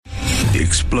The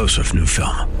explosive new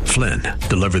film, Flynn,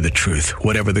 deliver the truth,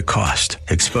 whatever the cost,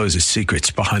 exposes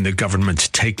secrets behind the government's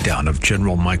takedown of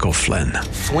General Michael Flynn.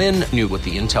 Flynn knew what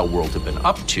the intel world had been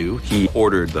up to. He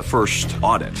ordered the first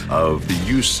audit of the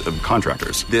use of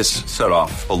contractors. This set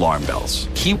off alarm bells.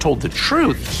 He told the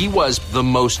truth. He was the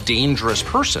most dangerous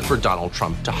person for Donald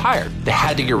Trump to hire. They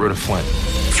had to get rid of Flynn.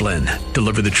 Flynn,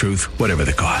 deliver the truth, whatever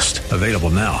the cost. Available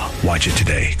now. Watch it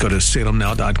today. Go to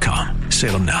salemnow.com.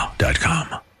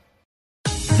 salemnow.com.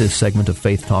 This segment of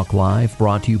Faith Talk Live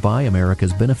brought to you by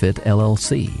America's Benefit,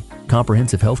 LLC.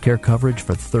 Comprehensive healthcare coverage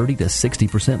for 30 to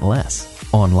 60% less.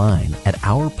 Online at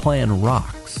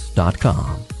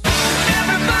ourplanrocks.com.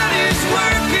 Everybody's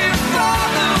working for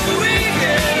the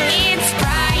weekend. It's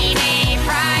Friday,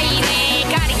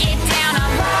 gotta get down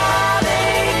on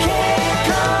Friday. Can't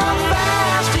come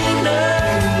fast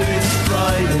enough. It's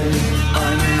Friday,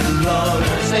 I'm in love.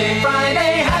 Say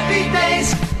Friday, happy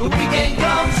days. The weekend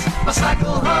comes, my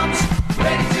cycle hums,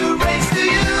 ready to race to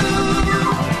you.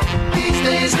 These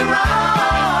days are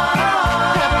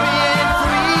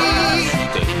free.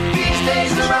 These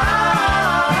days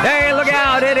are Hey, look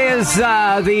out. It is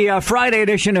the Friday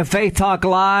edition of Faith Talk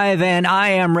Live, and I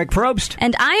am Rick Probst.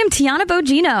 And I am Tiana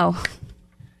Bogino.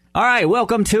 All right,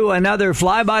 welcome to another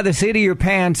Fly by the Seat of Your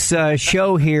Pants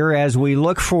show here as we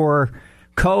look for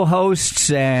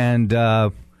co-hosts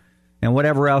and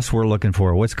whatever else we're looking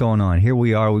for. What's going on? Here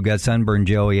we are. We've got Sunburn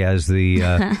Joey as the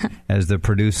as the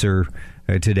producer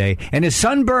today. And his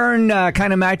sunburn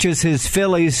kind of matches his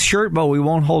Phillies shirt, but we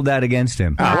won't hold that against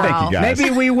him. Oh, thank you, guys.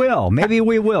 Maybe we will. And So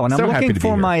I'm happy looking to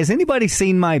for be here. has anybody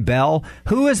seen my bell?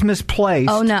 Who is misplaced?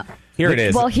 Oh, no. Here it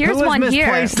is. Well, here's Who has one here.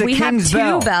 misplaced the We have king's two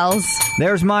bell? bells.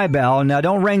 There's my bell. Now,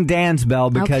 don't ring Dan's bell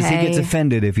because he Okay. gets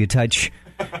offended if you touch...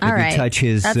 All right. You touch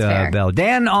his That's fair. bell.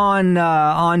 Dan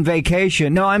on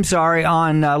vacation. No, I'm sorry.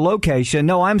 On location.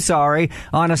 No, I'm sorry.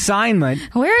 On assignment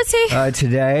Where is he?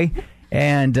 today.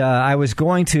 And I was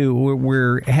going to.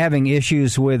 We're having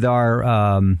issues with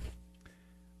our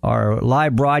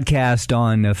live broadcast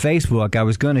on Facebook. I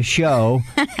was going to show,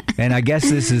 and I guess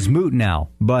this is moot now.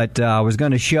 But I was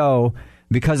going to show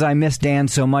because I miss Dan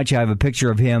so much. I have a picture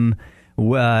of him.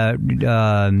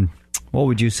 What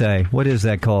would you say? What is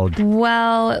that called?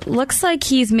 Well, it looks like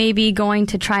he's maybe going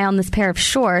to try on this pair of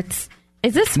shorts.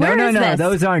 Is this where is No. this?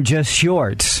 Those aren't just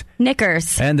shorts.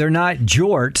 Knickers. And they're not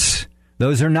jorts.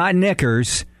 Those are not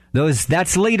knickers.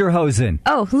 That's lederhosen.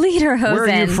 Oh, lederhosen. Where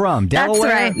are you from?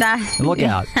 Delaware? That's right. Look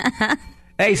out.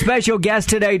 Hey, special guest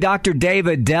today, Dr.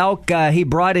 David Delk. He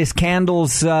brought his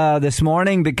candles this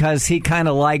morning because he kind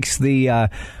of likes the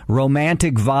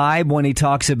romantic vibe when he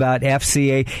talks about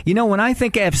FCA. You know, when I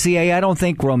think FCA, I don't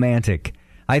think romantic.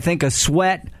 I think of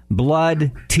sweat,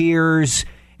 blood, tears,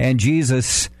 and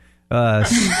Jesus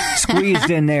squeezed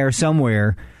in there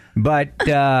somewhere. But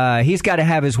he's got to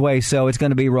have his way, so it's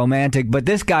going to be romantic. But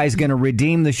this guy's going to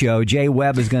redeem the show. Jay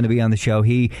Webb is going to be on the show.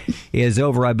 He is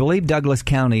over, I believe, Douglas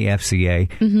County FCA.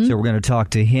 Mm-hmm. So we're going to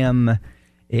talk to him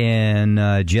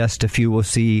in just a few. We'll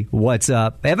see what's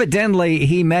up. Evidently,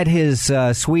 he met his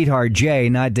sweetheart, Jay,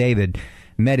 not David,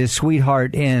 met his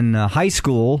sweetheart in high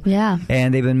school. Yeah.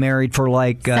 And they've been married for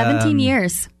like... 17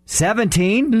 years.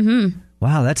 17? Mm-hmm.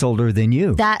 Wow, that's older than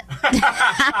you. That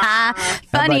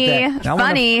funny. I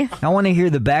want to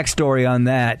hear the backstory on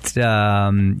that.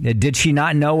 Did she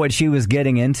not know what she was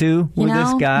getting into with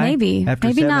this guy? Maybe. After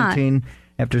Maybe 17, not.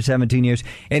 After 17 years.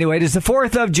 Anyway, it is the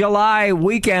 4th of July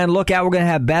weekend. Look out, we're going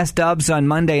to have best ofs on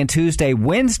Monday and Tuesday.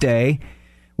 Wednesday,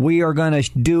 we are going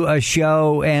to do a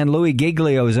show, and Louis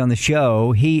Giglio is on the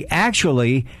show. He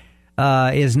actually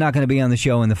is not going to be on the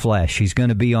show in the flesh. He's going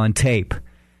to be on tape.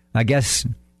 I guess...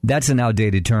 That's an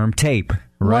outdated term, tape,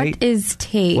 right? What is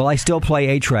tape? Well, I still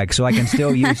play 8-track, so I can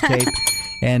still use tape,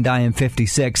 and I am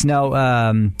 56.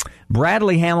 No,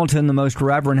 Bradley Hamilton, the Most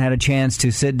Reverend, had a chance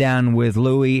to sit down with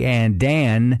Louis and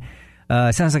Dan.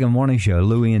 Sounds like a morning show,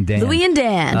 Louis and Dan. Louis and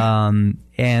Dan.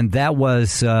 And that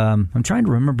was, I'm trying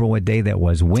to remember what day that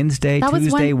was. Wednesday,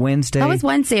 Tuesday, Wednesday? That was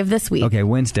Wednesday of this week. Okay,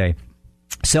 Wednesday.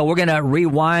 So we're going to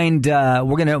rewind,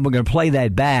 we're going to play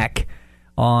that back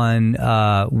on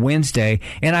Wednesday,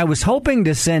 and I was hoping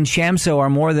to send Shamso, our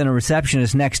More Than a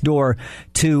Receptionist next door,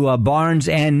 to Barnes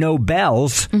and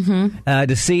Nobel's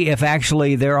to see if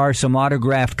actually there are some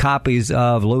autographed copies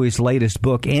of Louis' latest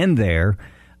book in there.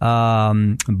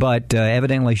 But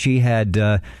evidently she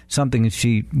had something.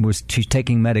 She's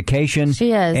taking medication.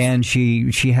 She is, and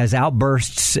she has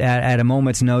outbursts at a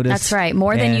moment's notice. That's right,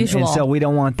 more than usual. And so we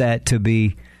don't want that to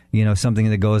be, something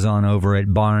that goes on over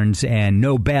at Barnes and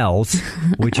Nobel's,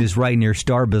 which is right near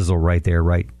Star Bizzle, right there,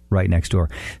 right next door.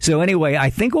 So anyway, I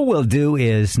think what we'll do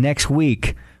is next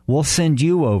week we'll send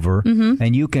you over,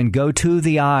 and you can go to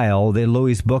the aisle that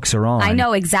Louie's books are on. I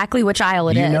know exactly which aisle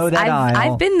it is. You know that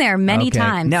aisle? I've been there many Okay.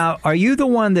 times. Now, are you the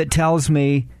one that tells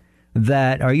me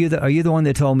that? Are you the one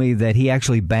that told me that he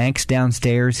actually banks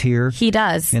downstairs here? He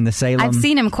does. In the Salem? I've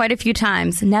seen him quite a few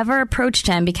times. Never approached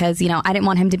him because, I didn't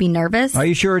want him to be nervous. Are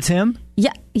you sure it's him?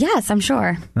 Yeah. Yes, I'm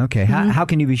sure. Okay. How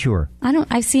can you be sure?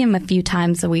 I see him a few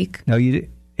times a week. No, you.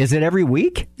 Is it every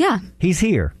week? Yeah. He's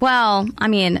here. Well,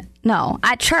 no.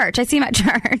 At church. I see him at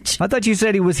church. I thought you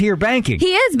said he was here banking.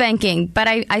 He is banking, but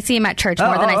I see him at church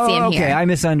more than I see him here. Okay, I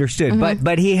misunderstood.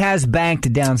 But he has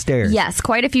banked downstairs. Yes,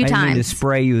 quite a few I didn't times. mean to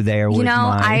spray you there with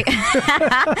my...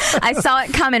 I saw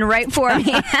it coming right for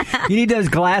me. You need those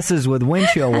glasses with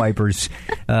windshield wipers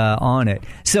on it.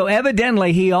 So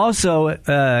evidently he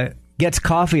also gets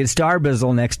coffee at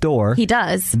Starbizzle next door. He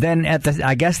does. Then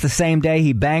I guess the same day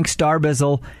he banks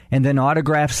Starbizzle and then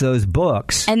autographs those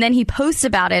books. And then he posts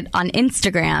about it on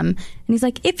Instagram. And he's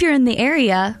like, if you're in the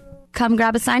area, come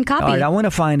grab a signed copy. All right, I want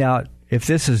to find out if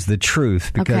this is the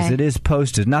truth because Okay. it is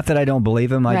posted. Not that I don't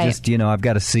believe him. I Right. just, I've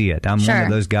got to see it. I'm one Sure. of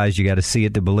those guys, you got to see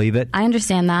it to believe it. I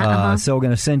understand that. So we're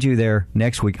going to send you there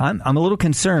next week. I'm a little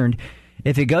concerned.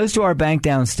 If it goes to our bank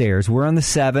downstairs, we're on the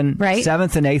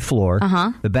 7th and 8th floor.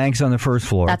 The bank's on the first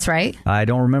floor. That's right. I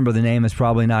don't remember the name. It's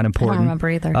probably not important. remember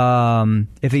either.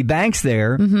 If he banks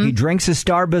there, he drinks his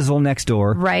Starbizzle next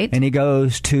door. Right. And he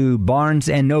goes to Barnes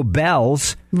and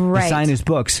Nobel's to Right. sign his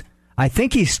books. I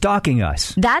think he's stalking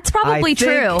us. That's probably I think-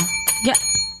 true. Yeah.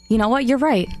 You know what? You're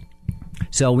right.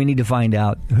 So we need to find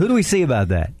out. Who do we see about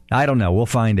that? I don't know. We'll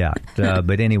find out.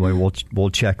 But anyway, we'll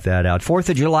check that out. 4th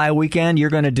of July weekend, you're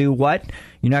going to do what?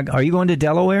 Are you going to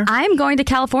Delaware? I'm going to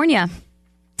California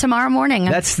tomorrow morning.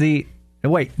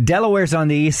 Wait, Delaware's on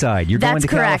the east side. You're going That's to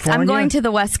correct. California? I'm going to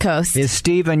the West Coast. Is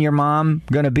Steve and your mom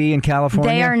going to be in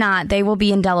California? They are not. They will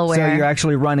be in Delaware. So you're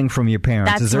actually running from your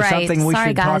parents. That's Is there right. something we Sorry,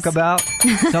 should guys. talk about?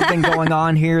 Something going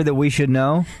on here that we should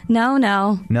know? No.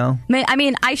 No?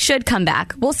 I should come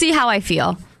back. We'll see how I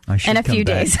feel I should in a come few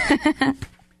back. days.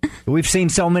 We've seen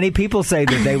so many people say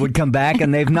that they would come back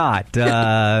and they've not.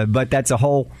 But that's I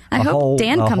hope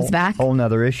Dan comes back. Whole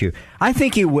nother issue. I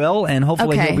think he will, and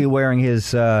hopefully Okay. he'll be wearing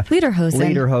his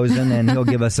Lederhosen, and he'll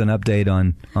give us an update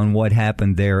on what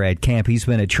happened there at camp. He's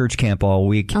been at church camp all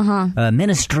week,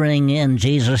 ministering in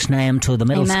Jesus' name to the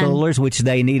middle Amen. schoolers, which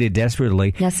they needed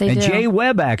desperately. Yes, they and do. Jay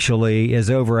Webb actually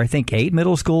is over, I think, 8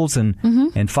 middle schools and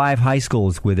 5 high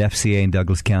schools with FCA in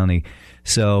Douglas County.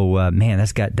 So, man,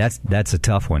 that's a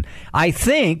tough one. I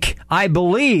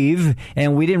believe,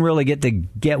 and we didn't really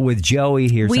get with Joey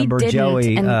here, We Sunbird didn't,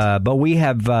 Joey, and- but we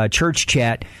have church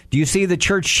chat. Do you see the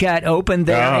church chat open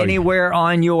there anywhere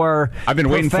on your? I've been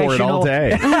waiting for it all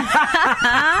day. Well,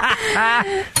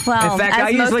 In fact, as I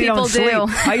usually most don't people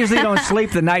sleep. I usually don't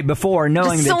sleep the night before,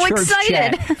 knowing Just that so church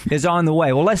excited. chat is on the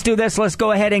way. Well, let's do this. Let's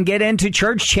go ahead and get into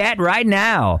church chat right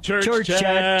now. Church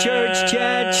chat.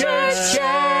 chat.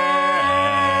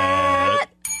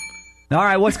 All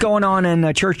right, what's going on in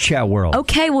the church chat world?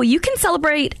 Okay, well, you can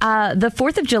celebrate the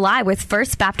 4th of July with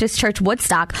First Baptist Church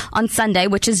Woodstock on Sunday,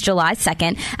 which is July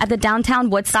 2nd, at the downtown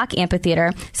Woodstock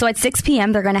Amphitheater. So at 6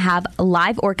 p.m., they're going to have a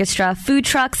live orchestra, food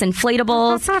trucks,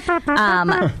 inflatables,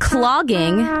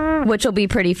 clogging, which will be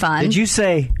pretty fun. Did you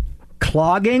say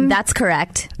clogging? That's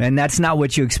correct. And that's not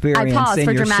what you experience I paused in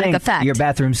for your dramatic sink, effect. your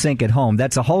bathroom sink at home.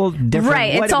 That's a whole different.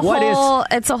 Right, it's a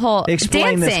whole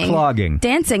Explain dancing, this clogging.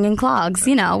 dancing in clogs,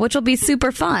 which will be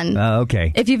super fun.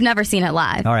 Okay. If you've never seen it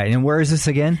live. All right, and where is this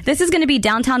again? This is going to be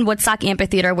downtown Woodstock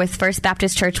Amphitheater with First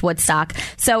Baptist Church Woodstock.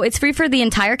 So it's free for the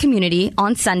entire community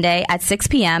on Sunday at 6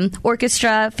 p.m.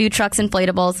 Orchestra, food trucks,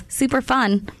 inflatables. Super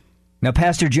fun. Now,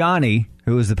 Pastor Johnny,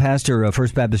 who is the pastor of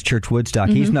First Baptist Church Woodstock,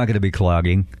 he's not going to be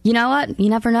clogging. You know what? You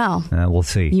never know. We'll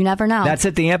see. You never know. That's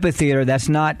at the amphitheater. That's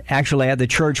not actually at the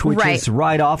church, which Right. is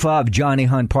right off of Johnny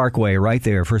Hunt Parkway, right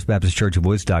there, First Baptist Church of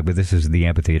Woodstock. But this is the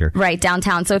amphitheater. Right,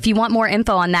 downtown. So if you want more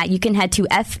info on that, you can head to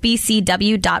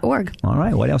fbcw.org. All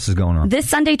right, what else is going on? This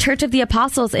Sunday, Church of the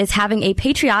Apostles is having a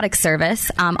patriotic service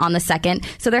on the 2nd.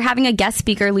 So they're having a guest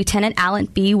speaker, Lieutenant Allen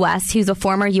B. West, who's a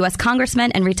former U.S.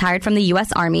 congressman and retired from the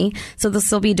U.S. Army. So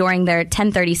this will be during their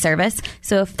 10:30 service.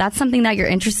 So if that's something that you're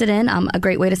interested in, a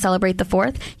great way to celebrate the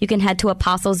 4th, you can head to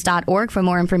apostles.org for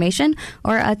more information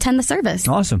or attend the service.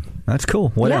 Awesome. That's cool.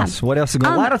 What Yeah. else? What else is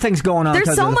going on? A lot of things going on. There's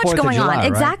because so of the much 4th of going July, on. right?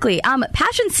 Exactly.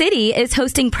 Passion City is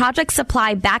hosting Project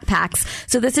Supply backpacks.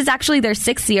 So this is actually their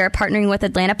 6th year partnering with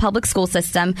Atlanta Public School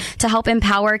System to help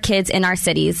empower kids in our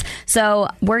cities. So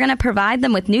we're going to provide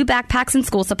them with new backpacks and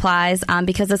school supplies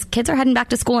because as kids are heading back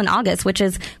to school in August, which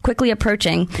is quickly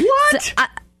approaching. What? So,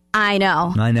 I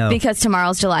know. Because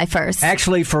tomorrow's July 1st.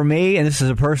 Actually, for me, and this is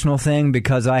a personal thing,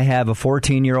 because I have a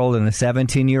 14-year-old and a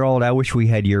 17-year-old, I wish we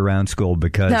had year-round school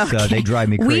because they drive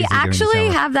me crazy. We actually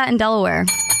have that in Delaware.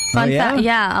 Fun fact.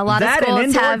 Yeah, a lot of schools and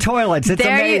indoor have toilets. It's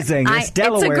amazing. This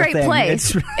Delaware it's a great thing.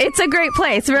 place. It's a great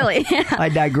place, really. I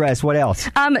digress. What else?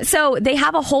 So they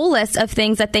have a whole list of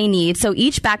things that they need. So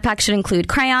each backpack should include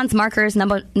crayons, markers,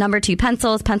 number 2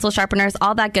 pencils, pencil sharpeners,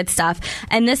 all that good stuff.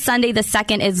 And this Sunday, the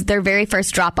 2nd, is their very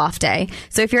first drop-off day.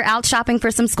 So if you're out shopping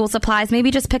for some school supplies,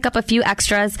 maybe just pick up a few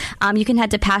extras. You can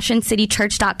head to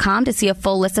PassionCityChurch.com to see a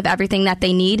full list of everything that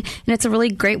they need. And it's a really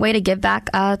great way to give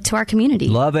back to our community.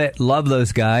 Love it. Love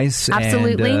those guys.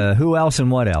 Absolutely. And, who else and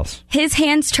what else? His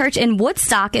Hands Church in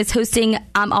Woodstock is hosting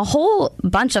a whole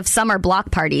bunch of summer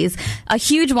block parties. A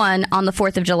huge one on the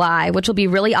 4th of July, which will be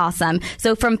really awesome.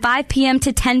 So from 5 p.m.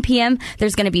 to 10 p.m.,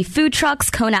 there's going to be food trucks,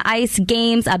 Kona Ice,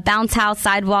 games, a bounce house,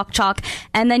 sidewalk chalk,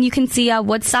 and then you can see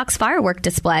Woodstock's firework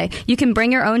display. You can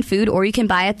bring your own food or you can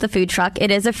buy at the food truck. It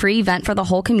is a free event for the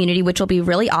whole community, which will be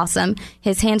really awesome.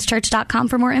 HisHandsChurch.com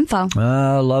for more info.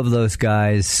 Love those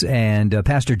guys. And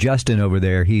Pastor Justin over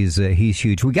there, he's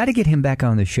huge. We got to get him back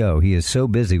on the show. He is so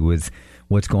busy with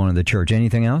what's going on in the church.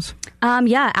 Anything else?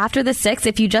 After the 6th,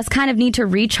 if you just kind of need to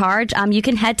recharge, you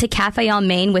can head to Cafe on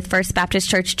Main with First Baptist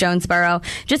Church, Jonesboro.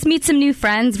 Just meet some new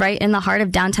friends right in the heart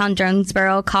of downtown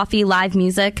Jonesboro. Coffee, live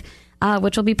music.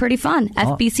 Which will be pretty fun.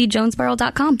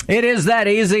 FBCJonesboro.com. It is that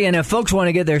easy, and if folks want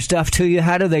to get their stuff to you,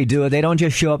 how do they do it? They don't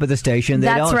just show up at the station.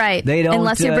 That's right. They don't,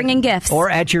 unless you're bringing gifts. Or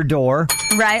at your door.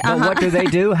 Right. But what do they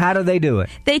do? How do they do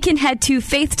it? They can head to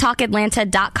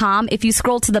faithtalkatlanta.com. If you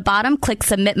scroll to the bottom, click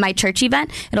Submit My Church Event.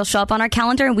 It'll show up on our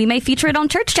calendar, and we may feature it on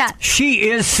Church Chat.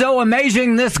 She is so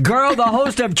amazing, this girl. The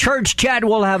host of Church Chat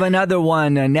will have another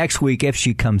one next week if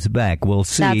she comes back. We'll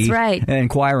see. That's right.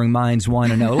 Inquiring minds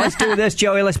want to know. Let's do this,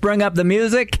 Joey. Let's bring up the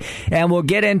music. And we'll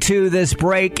get into this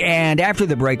break. And after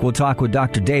the break, we'll talk with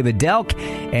Dr. David Delk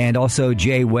and also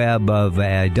Jay Webb of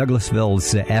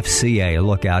Douglasville's FCA.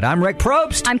 Look out. I'm Rick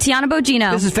Probst. I'm Tiana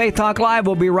Bogino. This is Faith Talk Live.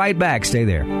 We'll be right back. Stay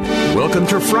there. Welcome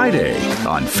to Friday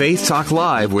on Faith Talk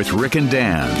Live with Rick and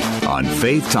Dan on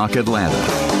Faith Talk Atlanta.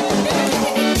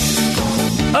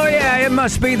 Oh, yeah, it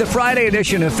must be the Friday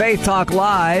edition of Faith Talk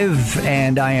Live,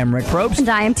 and I am Rick Probst. And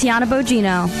I am Tiana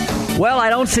Bogino. Well, I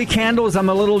don't see candles. I'm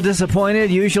a little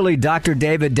disappointed. Usually Dr.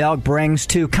 David Delk brings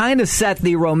to kind of set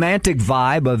the romantic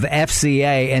vibe of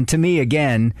FCA, and to me,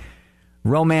 again,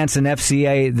 romance and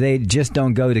FCA, they just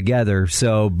don't go together.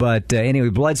 So, but anyway,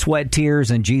 blood, sweat,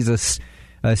 tears, and Jesus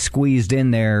squeezed in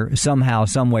there somehow,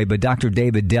 some way. But Dr.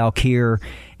 David Delk here,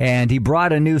 and he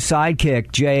brought a new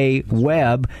sidekick, Jay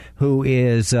Webb, who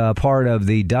is part of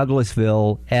the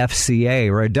Douglasville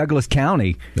FCA, or Douglas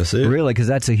County. That's it. Really, because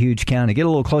that's a huge county. Get a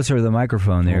little closer to the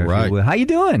microphone there. All right. How you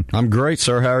doing? I'm great,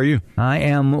 sir. How are you? I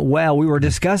am well. We were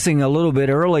discussing a little bit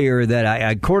earlier that,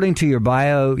 according to your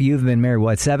bio, you've been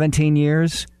married, 17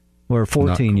 years? Or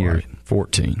 14 years?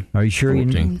 14. Are you sure?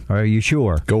 14. Are you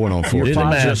sure? Going on 14.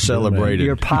 Just celebrated.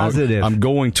 You're positive. I'm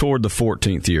going toward the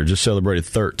 14th year. Just celebrated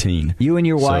 13. You and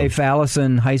your wife,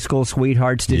 Allison, high school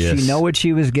sweethearts, did she know what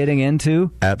she was getting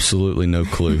into? Absolutely no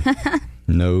clue.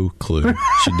 No clue.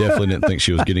 She definitely didn't think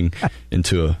she was getting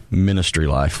into a ministry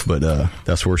life, but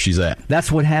that's where she's at.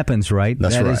 That's what happens, right?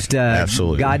 That's right.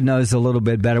 Absolutely. God knows a little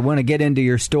bit better. I want to get into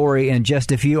your story in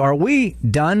just a few. Are we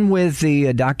done with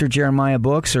the Dr. Jeremiah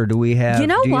books, or do we have... You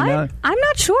know what? I'm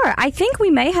not sure. I think we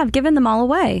may have given them all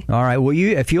away. All right. Well,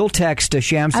 if you'll text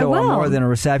Shamso or more than a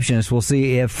receptionist, we'll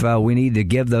see if we need to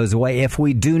give those away. If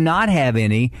we do not have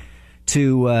any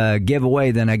to give away,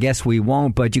 then I guess we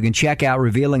won't. But you can check out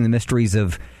Revealing the Mysteries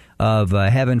of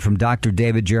Heaven from Dr.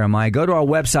 David Jeremiah. Go to our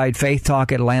website,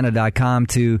 faithtalkatlanta.com,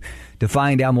 to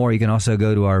find out more. You can also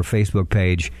go to our Facebook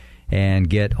page and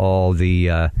get all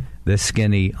the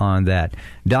skinny on that.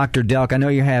 Dr. Delk, I know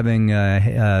you're having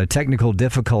technical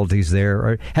difficulties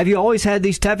there. Have you always had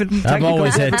these technical difficulties? I've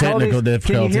always had technical difficulties.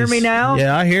 Can you hear me now?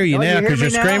 Yeah, I hear you now because you're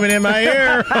screaming in my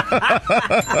ear.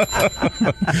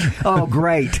 Oh,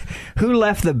 great. Who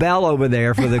left the bell over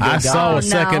there for the good I saw a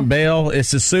second bell.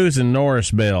 It's the Susan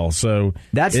Norris bell, so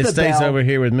it stays over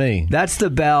here with me. That's the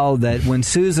bell that when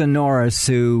Susan Norris,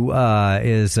 who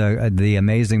is the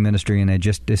amazing ministry, and it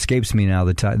just escapes me now,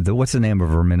 what's the name of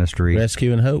her ministry?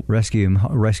 Rescuing Hope.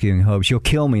 Rescuing Hope. She'll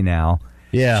kill me now.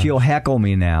 Yeah. She'll heckle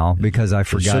me now because I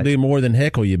forgot. She'll do more than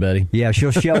heckle you, buddy. Yeah,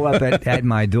 she'll show up at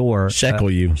my door.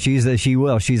 Sheckle you. She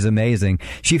will. She's amazing.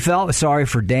 She felt sorry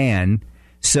for Dan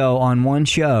So on one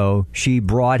show, she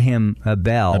brought him a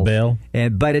bell. A bell?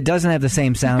 But it doesn't have the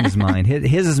same sound as mine.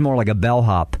 His is more like a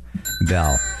bellhop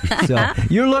bell. So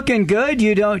you're looking good.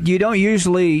 You don't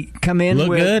usually come in look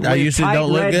with good. I usually tight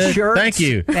don't look red good. shirts. Thank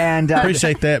you. And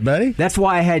appreciate that, buddy. That's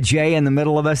why I had Jay in the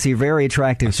middle of us. You're very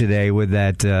attractive today with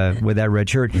that red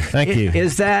shirt. Thank you.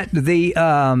 Is that the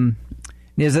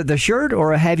is it the shirt,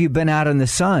 or have you been out in the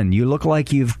sun? You look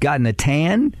like you've gotten a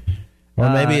tan. Or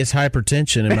maybe it's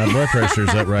hypertension and my blood pressure's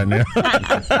up right now.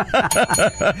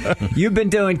 You've been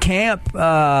doing camp,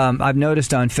 I've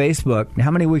noticed on Facebook. How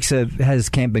many weeks has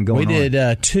camp been going on? We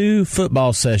did 2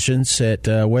 football sessions at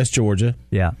West Georgia.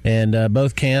 Yeah. And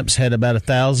both camps had about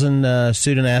 1,000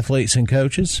 student athletes and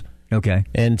coaches. Okay.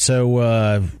 And so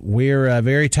we're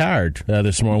very tired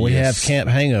this morning. We have camp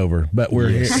hangover, but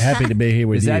we're happy to be here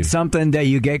with you. Is that something that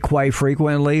you get quite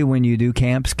frequently when you do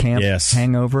camps,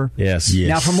 hangover? Yes.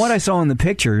 Now, from what I saw in the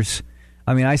pictures,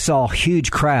 I mean, I saw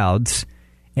huge crowds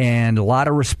and a lot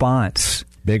of response.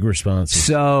 Big response.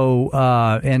 So,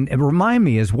 and remind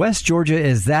me, is West Georgia,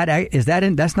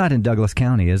 that's not in Douglas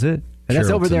County, is it? That's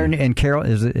over there in Carroll.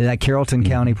 Is that Carrollton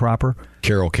County proper?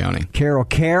 Carroll County.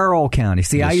 Carroll County.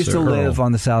 See, I used to live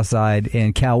on the south side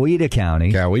in Coweta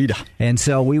County. And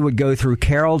so we would go through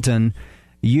Carrollton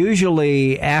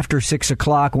usually after 6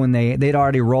 o'clock when they'd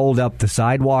already rolled up the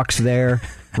sidewalks there.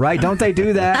 Right? Don't they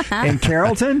do that in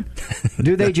Carrollton?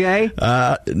 Do they, Jay?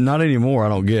 Not anymore, I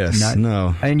don't guess.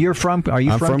 No. And you're from? Are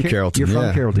you I'm from Carrollton? You're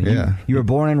from Carrollton. Yeah. You were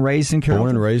born and raised in Carrollton.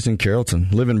 Born and raised in Carrollton.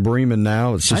 Live in Bremen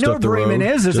now. It's just I know up the road. Bremen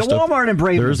is. There's a Walmart in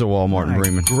Bremen. There is a Walmart in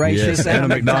Bremen. Gracious, yes. And a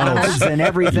McDonald's and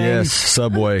everything. Yes,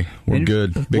 Subway. We're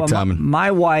good. Big time.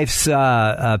 My wife's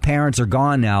parents are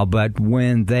gone now, but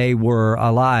when they were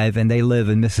alive and they live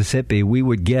in Mississippi, we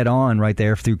would get on right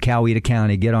there through Coweta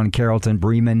County, get on Carrollton,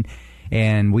 Bremen.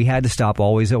 And we had to stop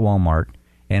always at Walmart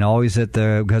and always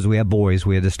because we have boys,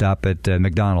 we had to stop at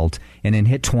McDonald's and then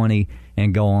hit 20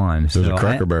 and go on. There's a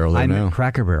Cracker Barrel there now.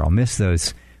 Cracker Barrel. Miss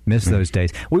those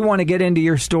days. We want to get into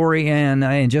your story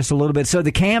in just a little bit. So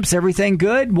the camps, everything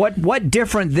good? What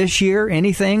different this year?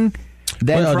 Anything?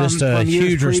 Just a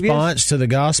huge response to the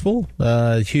gospel.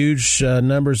 Huge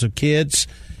numbers of kids.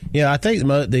 I think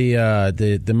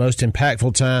the most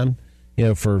impactful time,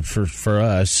 for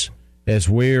us is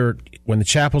when the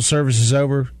chapel service is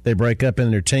over, they break up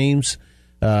in their teams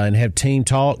and have team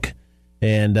talk,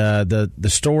 and the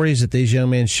stories that these young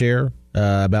men share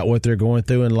about what they're going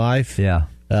through in life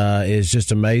is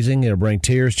just amazing. It'll bring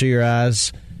tears to your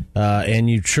eyes, and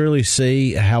you truly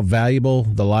see how valuable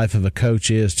the life of a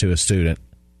coach is to a student.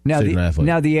 Now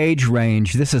the age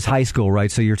range, this is high school,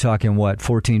 right? So you're talking,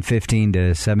 14, 15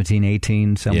 to 17,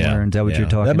 18 somewhere? Yeah, is that what you're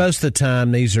talking? Most of the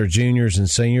time, these are juniors and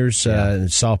seniors,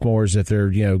 and sophomores if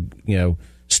they're,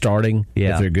 starting,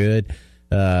 if they're good.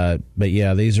 But,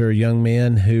 these are young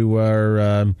men who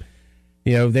are,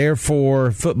 there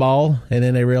for football, and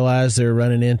then they realize they're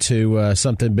running into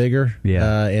something bigger,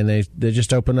 and they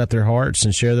just open up their hearts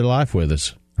and share their life with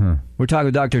us. We're talking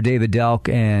with Dr. David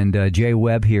Delk and Jay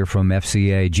Webb here from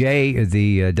FCA. Jay,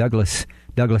 the Douglas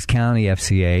County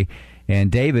FCA,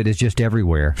 and David is just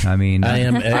everywhere. I mean, I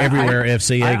am everywhere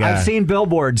FCA guy. I've seen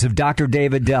billboards of Dr.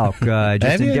 David Delk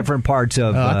just in different parts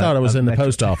of. I thought it was in the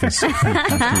post office.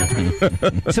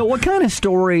 So, what kind of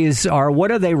stories what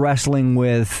are they wrestling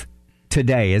with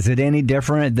today? Is it any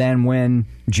different than when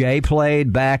Jay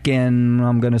played back in,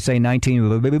 I'm going to say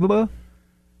 19?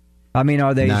 I mean,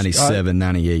 are they 97,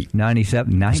 98?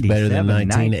 97, 97. It's better than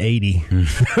 1980.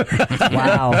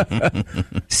 Wow.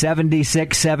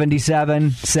 76,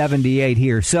 77, 78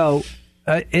 here. So,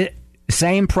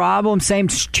 same problem, same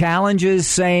challenges,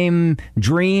 same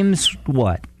dreams,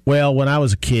 what? Well, when I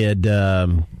was a kid,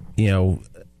 I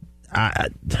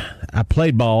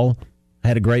played ball,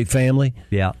 had a great family.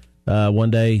 Yeah. One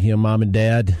day, Mom and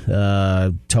Dad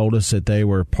told us that they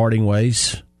were parting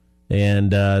ways,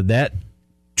 and that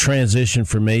transition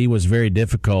for me was very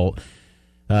difficult.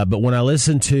 But when I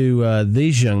listen to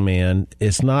these young men,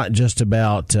 it's not just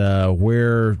about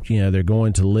where they're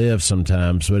going to live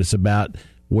sometimes, but it's about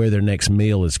where their next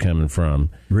meal is coming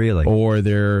from. Really? Or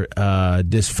their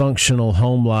dysfunctional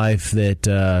home life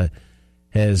that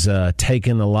has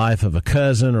taken the life of a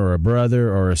cousin or a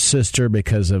brother or a sister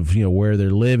because of where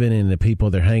they're living and the people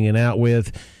they're hanging out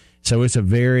with. So it's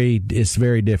very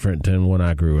different than when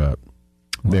I grew up.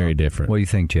 Very different. What do you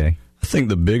think, Jay? I think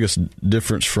the biggest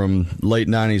difference from late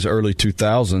 90s, early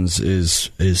 2000s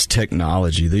is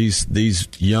technology. These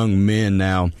young men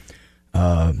now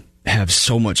have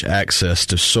so much access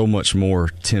to so much more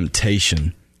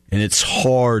temptation, and it's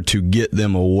hard to get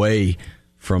them away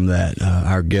from that.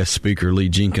 Our guest speaker, Lee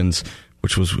Jenkins,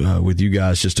 which was with you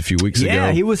guys just a few weeks ago.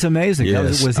 Yeah, he was amazing.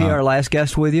 Yes. Was he our last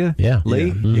guest with you? Yeah.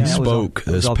 Lee? Yeah. He spoke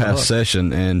this past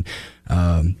session, and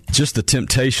just the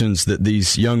temptations that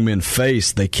these young men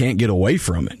face, they can't get away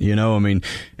from it.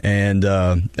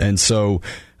 And so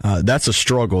that's a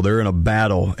struggle. They're in a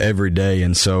battle every day,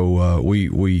 and so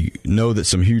we know that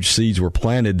some huge seeds were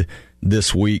planted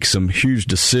this week, some huge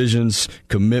decisions,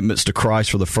 commitments to Christ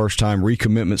for the first time,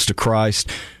 recommitments to Christ.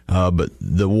 But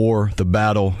the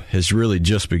battle has really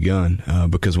just begun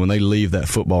because when they leave that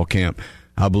football camp,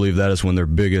 I believe that is when their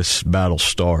biggest battle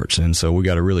starts. And so we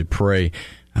got to really pray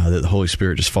that the Holy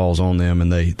Spirit just falls on them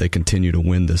and they continue to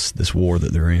win this war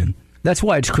that they're in. That's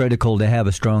why it's critical to have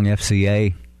a strong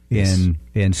FCA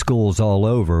in schools all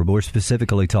over. But we're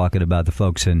specifically talking about the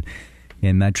folks in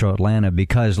Metro Atlanta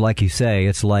because, like you say,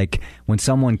 it's like when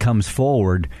someone comes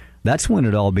forward, that's when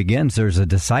it all begins. There's a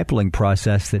discipling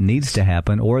process that needs to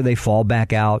happen, or they fall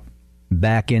back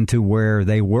into where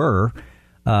they were,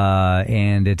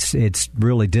 and it's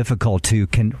really difficult to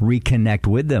reconnect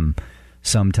with them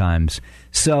sometimes.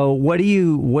 So what do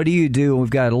you do? We've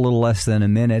got a little less than a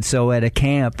minute. So at a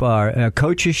camp,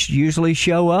 coaches usually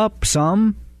show up.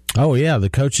 Some. Oh yeah, the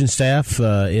coaching staff,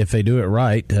 if they do it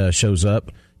right, shows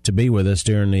up to be with us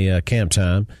during the camp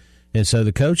time. And so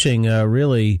the coaching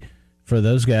really for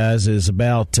those guys is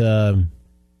about,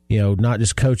 not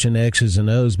just coaching X's and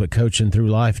O's, but coaching through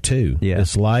life too. Yeah.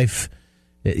 It's life.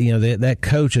 That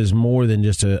coach is more than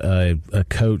just a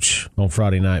coach on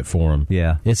Friday night for them.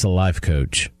 Yeah. It's a life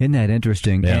coach. Isn't that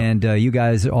interesting? Yeah. And you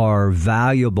guys are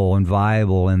valuable and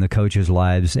viable in the coaches'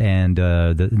 lives and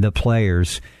the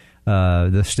players.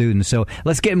 The students. So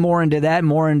let's get more into that,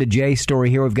 more into Jay's story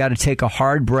here. We've got to take a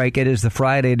hard break. It is the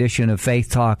Friday edition of Faith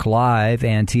Talk Live,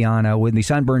 and Tiana with me,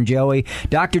 Sunburn Joey,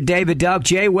 Dr. David Delk,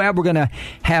 Jay Webb. We're going to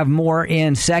have more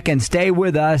in seconds. Stay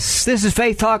with us. This is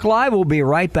Faith Talk Live. We'll be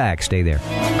right back. Stay there.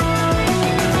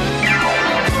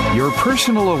 Your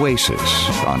personal oasis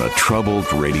on a troubled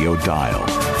radio dial.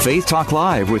 Faith Talk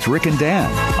Live with Rick and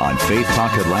Dan on Faith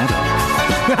Talk Atlanta.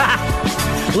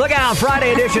 Look out,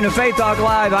 Friday edition of Faith Talk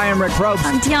Live. I am Rick Probst.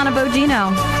 I'm Tiana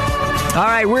Bodino. All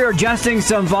right, we're adjusting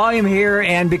some volume here,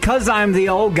 and because I'm the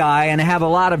old guy and I have a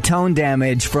lot of tone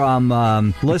damage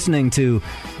from listening to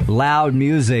loud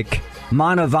music,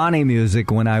 Manavani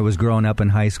music when I was growing up in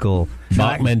high school.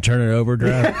 Bachman Turn It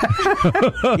Overdrive.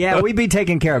 Yeah, we'd be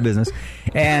taking care of business.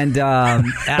 And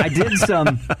I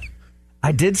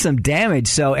did some damage,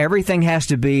 so everything has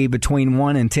to be between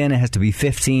 1 and 10. It has to be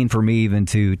 15 for me even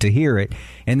to hear it.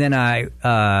 And then I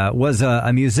was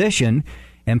a musician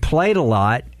and played a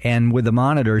lot and with the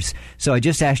monitors, so I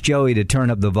just asked Joey to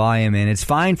turn up the volume, and it's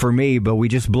fine for me, but we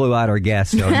just blew out our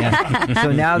guests. So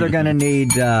now they're going to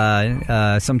need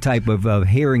some type of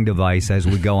hearing device as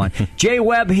we go on. Jay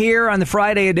Webb here on the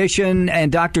Friday edition,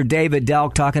 and Dr. David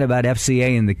Delk talking about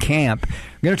FCA in the camp.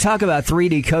 We're going to talk about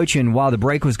 3D coaching. While the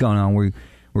break was going on,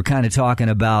 we're kind of talking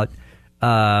about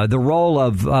the role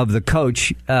of the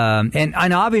coach,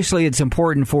 and obviously it's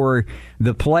important for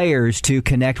the players to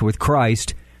connect with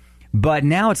Christ, but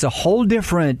now it's a whole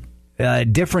different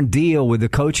deal with the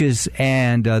coaches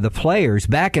and the players.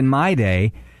 Back in my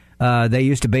day, they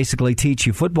used to basically teach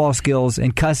you football skills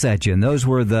and cuss at you, and those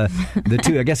were the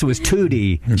two. I guess it was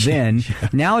 2D then.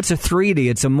 Now it's a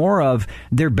 3D. It's a more of,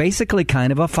 they're basically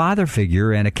kind of a father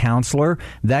figure and a counselor,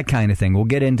 that kind of thing. We'll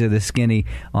get into the skinny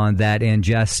on that in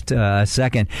just a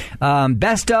second.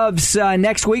 Best ofs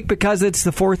next week because it's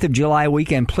the 4th of July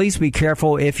weekend. Please be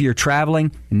careful if you're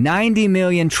traveling. 90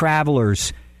 million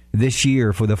travelers this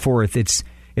year for the 4th.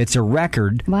 It's a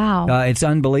record. Wow. It's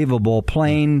unbelievable.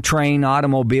 Plane, train,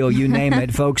 automobile, you name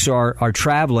it. Folks are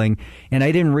traveling. And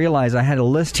I didn't realize I had a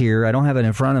list here. I don't have it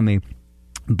in front of me.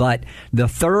 But the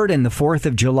 3rd and the 4th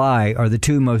of July are the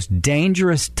two most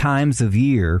dangerous times of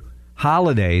year,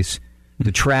 holidays,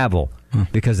 to travel.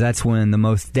 Because that's when the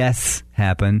most deaths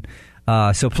happen.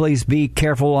 So please be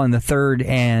careful on the 3rd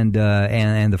and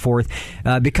the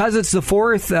 4th. Because it's the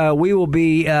 4th, we will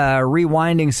be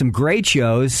rewinding some great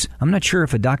shows. I'm not sure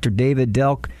if a Dr. David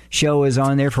Delk show is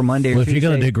on there for Monday or Tuesday. Well, if you're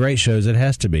going to do great shows, it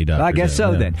has to be Dr. I guess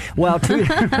so then. Well,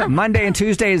 Monday and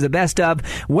Tuesday is the best of.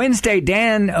 Wednesday,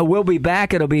 Dan will be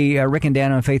back. It'll be Rick and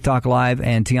Dan on Faith Talk Live,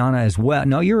 and Tiana as well.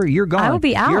 No, you're gone. I will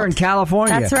be out. You're in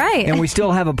California. That's right. And we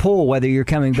still have a poll whether you're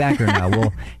coming back or not.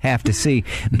 We'll have to see.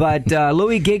 But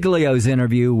Louis Giglio's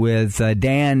interview with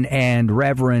Dan and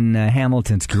Reverend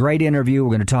Hamilton's great interview. We're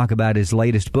going to talk about his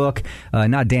latest book.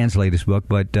 Not Dan's latest book,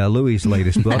 but Louis's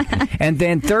latest book. And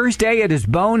then Thursday, it is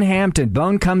Bone Hampton.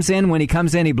 Bone comes in. When he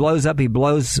comes in, he blows up,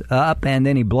 and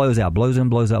then he blows out. Blows in,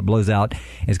 blows up, blows out.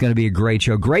 It's going to be a great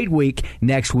show. Great week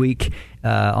next week.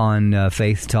 on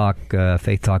Faith Talk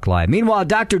Live. Meanwhile,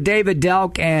 Dr. David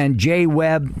Delk and Jay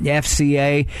Webb,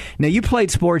 FCA. Now, you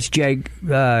played sports, Jay,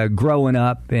 growing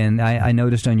up, and I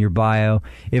noticed on your bio,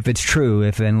 if it's true,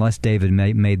 unless David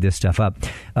made this stuff up,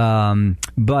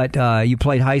 but you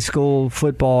played high school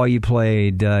football. You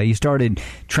started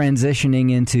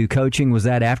transitioning into coaching. Was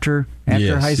that after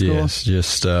high school? Yes,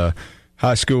 just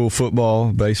high school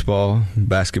football, baseball,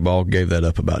 basketball. Gave that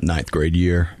up about 9th grade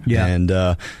year. Yeah. And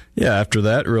after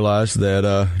that, realized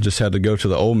that just had to go to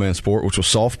the old man sport, which was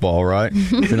softball, right?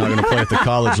 You're not going to play at the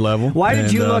college level. Why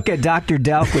did you look at Dr.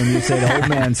 Delk when you said old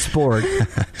man sport,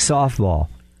 softball?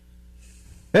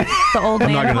 The old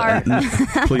man part.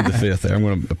 Plead the fifth there. I'm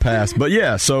going to pass. But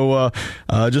yeah, so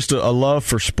just a love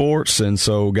for sports, and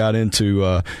so got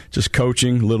into just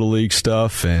coaching, little league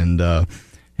stuff, and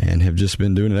have just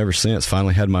been doing it ever since.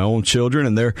 Finally had my own children,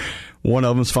 and one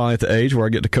of them's finally at the age where I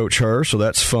get to coach her, so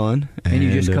that's fun. And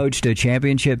you just coached a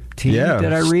championship team,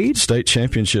 did I read? State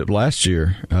championship last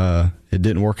year. It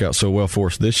didn't work out so well for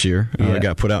us this year. I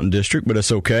got put out in district, but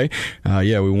it's okay.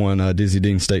 We won Dizzy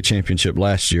Dean State Championship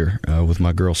last year with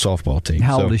my girls softball team.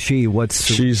 How old is she?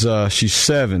 She's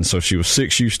 7, so she was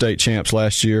 6U state champs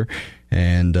last year,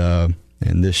 and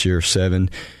this year 7.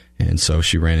 And so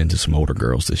she ran into some older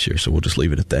girls this year, so we'll just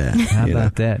leave it at that. How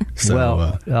about that?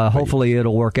 So, hopefully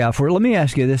it'll work out for her. Let me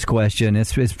ask you this question.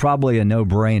 It's probably a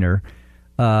no-brainer,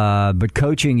 but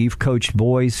coaching, you've coached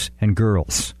boys and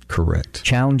girls. Correct.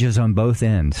 Challenges on both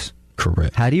ends.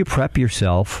 Correct. How do you prep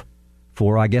yourself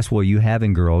for, you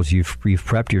having girls, you've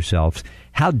prepped yourselves.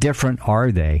 How different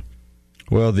are they?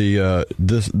 Well,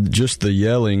 just the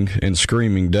yelling and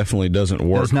screaming definitely doesn't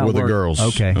work with the girls.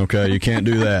 Okay, you can't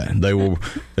do that. They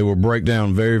will break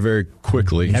down very, very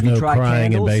quickly. Have you tried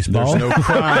crying candles? in baseball? There's no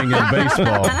crying in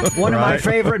baseball. One of my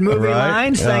favorite movie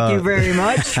lines. Thank you very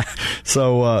much.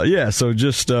 So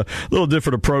just a little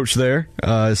different approach there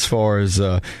as far as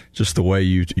just the way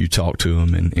you talk to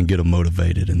them and get them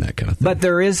motivated and that kind of thing. But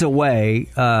there is a way,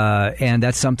 and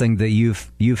that's something that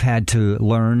you've had to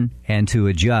learn and to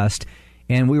adjust.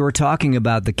 And we were talking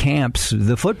about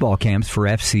the football camps for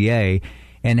FCA,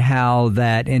 and how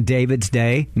that in David's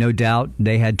day, no doubt,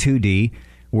 they had 2D,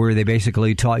 where they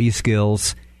basically taught you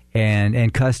skills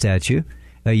and cussed at you,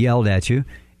 yelled at you.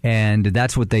 And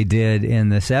that's what they did in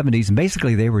the 70s. And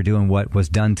basically, they were doing what was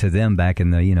done to them back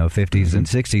in the 50s and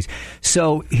 60s.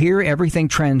 So here, everything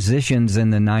transitions in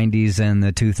the 90s and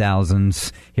the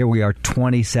 2000s. Here we are,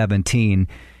 2017.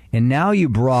 And now you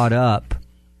brought up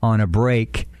on a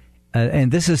break,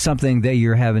 and this is something that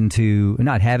you're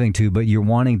but you're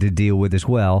wanting to deal with as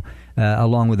well,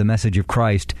 along with the message of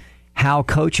Christ, how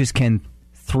coaches can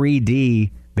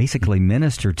 3D basically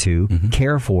minister to,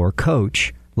 care for,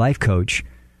 life coach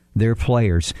their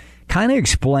players. Kind of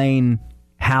explain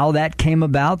how that came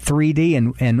about, 3D,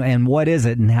 and what is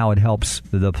it and how it helps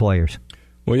the players.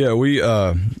 Well,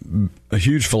 yeah, a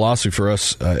huge philosophy for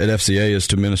us at FCA is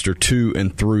to minister to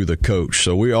and through the coach.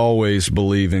 So we always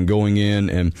believe in going in,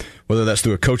 and whether that's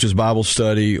through a coach's Bible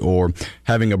study or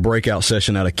having a breakout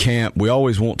session at a camp, we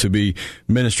always want to be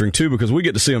ministering to, because we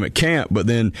get to see them at camp, but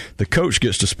then the coach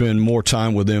gets to spend more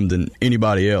time with them than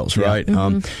anybody else, right?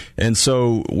 Yeah. And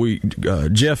so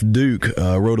Jeff Duke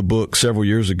wrote a book several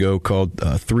years ago called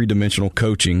 3-Dimensional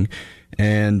Coaching,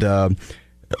 and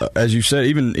as you said,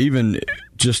 even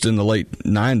just in the late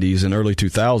 90s and early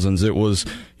 2000s, it was,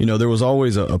 there was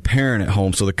always a parent at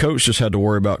home. So the coach just had to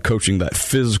worry about coaching that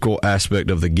physical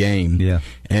aspect of the game. Yeah.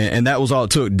 And that was all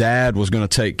it took. Dad was going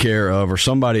to take care of, or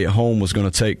somebody at home was going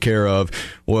to take care of,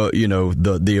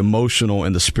 the emotional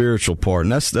and the spiritual part.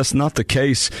 And that's not the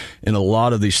case in a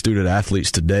lot of these student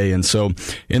athletes today. And so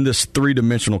in this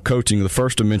 3-dimensional coaching, the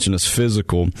first dimension is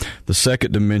physical, the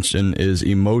second dimension is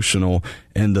emotional,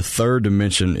 and the third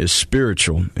dimension is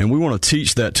spiritual. And we want to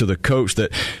teach that to the coach,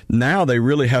 that now they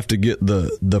really have to get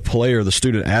the player, the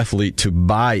student athlete, to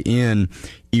buy in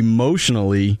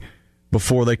emotionally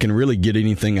before they can really get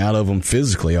anything out of them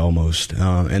physically almost.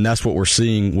 And that's what we're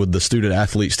seeing with the student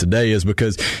athletes today, is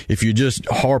because if you just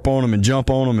harp on them and jump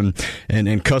on them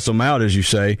and cuss them out, as you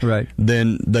say, right,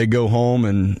 then they go home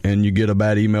and you get a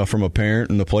bad email from a parent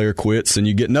and the player quits and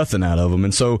you get nothing out of them.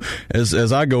 And so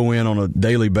as I go in on a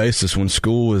daily basis when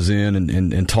school is in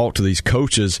and talk to these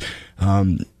coaches,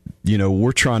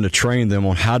 we're trying to train them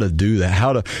on how to do that,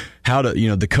 how to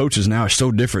the coaches now are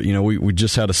so different. We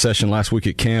just had a session last week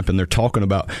at camp, and they're talking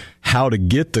about how to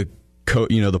get the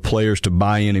players to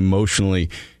buy in emotionally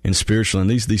and spiritually. And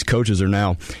these coaches are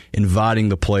now inviting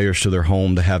the players to their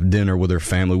home to have dinner with their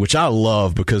family, which I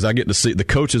love, because I get to see the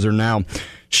coaches are now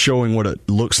showing what it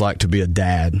looks like to be a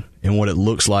dad and what it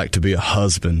looks like to be a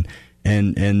husband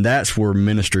And that's where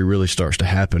ministry really starts to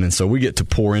happen. And so we get to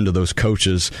pour into those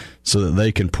coaches so that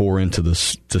they can pour into the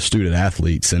student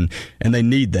athletes. And they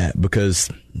need that because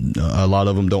a lot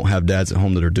of them don't have dads at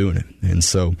home that are doing it. And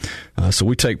so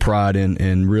we take pride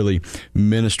in really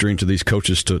ministering to these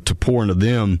coaches to pour into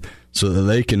them so that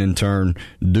they can in turn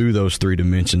do those three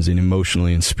dimensions, and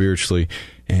emotionally and spiritually,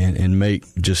 and make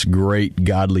just great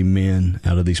godly men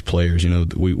out of these players.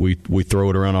 We throw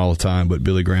it around all the time, but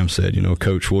Billy Graham said, a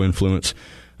coach will influence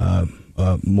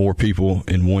more people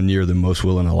in 1 year than most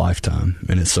will in a lifetime,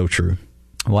 and it's so true.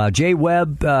 Wow. Jay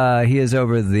Webb, he is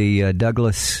over the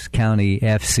Douglas County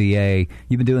FCA.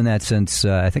 You've been doing that since,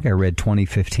 I think I read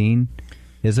 2015,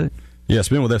 is it? Yeah, it's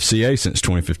been with FCA since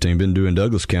 2015. Been doing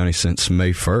Douglas County since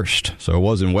May 1st. So I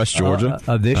was in West Georgia.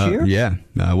 Of this year? Yeah.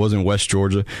 I was in West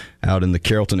Georgia, out in the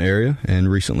Carrollton area,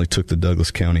 and recently took the Douglas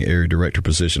County area director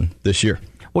position this year.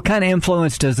 What kind of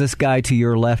influence does this guy to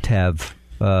your left have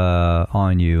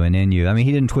on you and in you? I mean,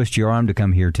 he didn't twist your arm to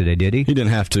come here today, did he? He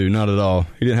didn't have to, not at all.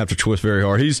 He didn't have to twist very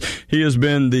hard. He has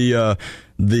been the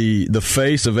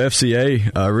face of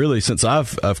FCA really since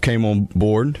I've came on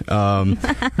board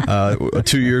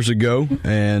 2 years ago,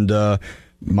 and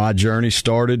my journey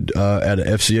started at an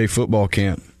FCA football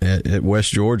camp at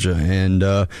West Georgia, and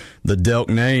the Delk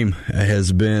name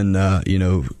has been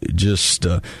just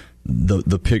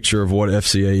the picture of what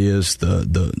FCA is,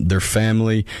 their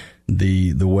family.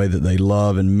 The way that they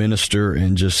love and minister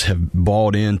and just have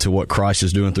bought into what Christ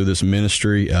is doing through this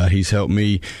ministry. He's helped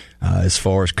me as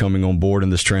far as coming on board in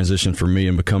this transition for me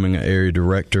and becoming an area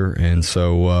director. And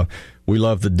so we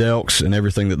love the Delks and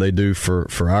everything that they do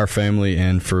for our family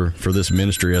and for this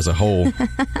ministry as a whole.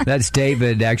 That's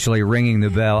David actually ringing the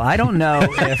bell. I don't know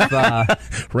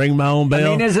if... ring my own bell?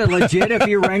 I mean, is it legit if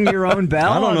you ring your own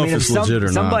bell? I don't know if it's legit or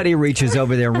not. Somebody reaches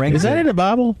over there and rings Is that in the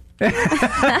Bible?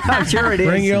 I'm sure it is.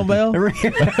 Ring your own bell?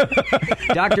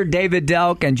 Dr. David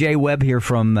Delk and Jay Webb here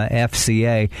from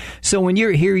FCA. So when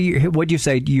you're here, what'd you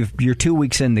say? You're 2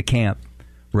 weeks into camp,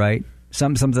 right?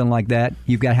 Something like that.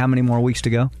 You've got how many more weeks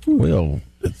to go? Well,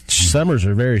 summers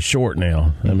are very short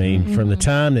now. I mean, from the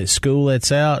time that school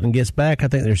lets out and gets back, I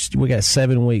think we got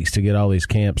 7 weeks to get all these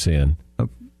camps in.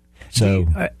 So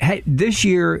this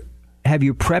year, have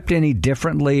you prepped any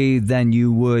differently than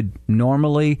you would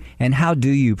normally? And how do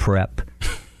you prep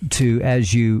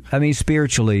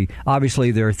spiritually?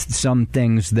 Obviously, there are some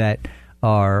things that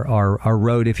are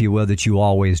rote, if you will, that you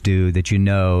always do, that you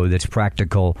know, that's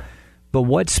practical. But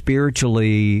what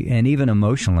spiritually and even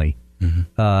emotionally,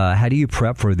 how do you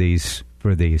prep for these?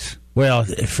 Well,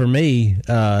 for me,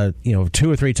 2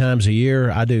 or 3 times a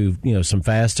year, I do some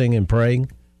fasting and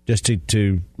praying just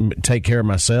to take care of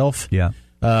myself. Yeah.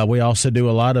 We also do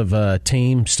a lot of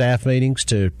team staff meetings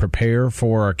to prepare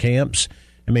for our camps.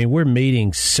 I mean, we're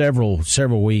meeting several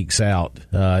weeks out,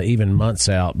 even months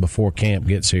out before camp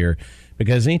gets here,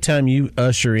 because anytime you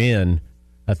usher in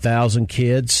 1,000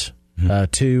 kids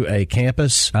to a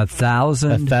campus,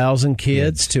 1,000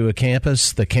 kids to a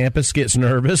campus, the campus gets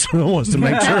nervous and wants to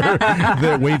make sure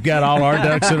that we've got all our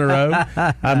ducks in a row.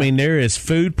 I mean, there is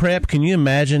food prep. Can you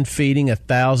imagine feeding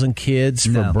 1,000 kids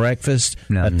for breakfast,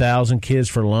 1,000 kids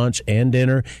for lunch and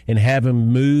dinner, and have them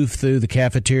move through the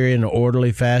cafeteria in an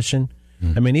orderly fashion?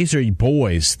 I mean, these are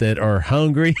boys that are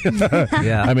hungry.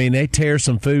 Yeah. I mean, they tear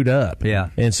some food up.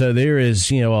 Yeah. And so there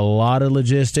is, a lot of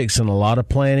logistics and a lot of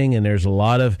planning, and there's a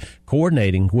lot of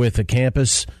coordinating with the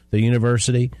campus, the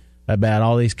university, about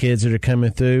all these kids that are coming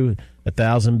through,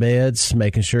 1,000 beds,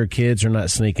 making sure kids are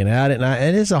not sneaking out at night.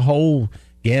 And it's a whole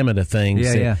gamut of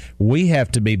things that we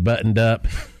have to be buttoned up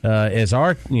as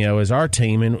our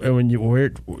team. And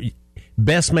when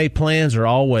best made plans are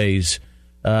always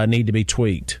need to be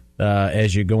tweaked.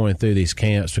 As you're going through these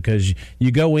camps, because you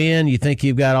go in, you think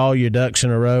you've got all your ducks in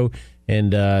a row,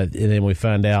 and then we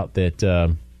find out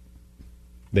that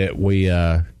we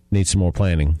need some more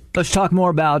planning. Let's talk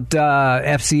more about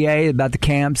FCA, about the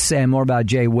camps, and more about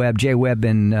Jay Webb. Jay Webb,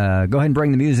 and go ahead and bring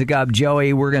the music up.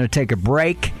 Joey, we're going to take a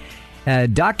break.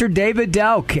 Dr. David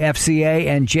Delk, FCA,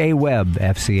 and Jay Webb,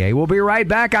 FCA. We'll be right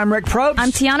back. I'm Rick Probst. I'm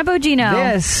Tiana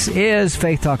Bogino. This is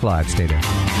Faith Talk Live. Stay there.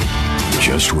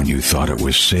 Just when you thought it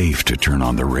was safe to turn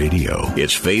on the radio,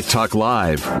 it's Faith Talk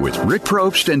Live with Rick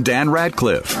Probst and Dan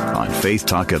Radcliffe on Faith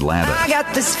Talk Atlanta. I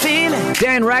got this feeling.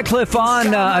 Dan Radcliffe on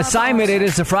assignment. It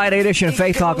is the Friday edition of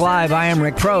Faith Talk Live. I am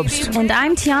Rick Probst. And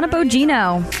I'm Tiana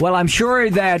Bogino. Well, I'm sure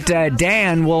that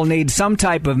Dan will need some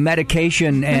type of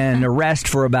medication and a rest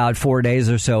for about 4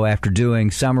 days or so after doing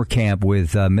summer camp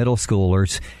with middle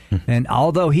schoolers. And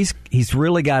although he's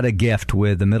really got a gift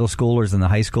with the middle schoolers and the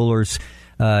high schoolers,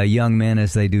 young men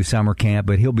as they do summer camp,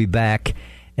 but he'll be back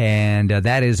And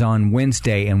that is on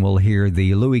Wednesday, and we'll hear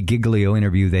the Louis Giglio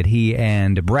interview that he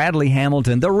and Bradley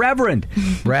Hamilton, the Reverend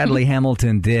Bradley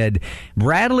Hamilton, did.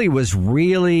 Bradley was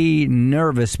really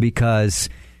nervous because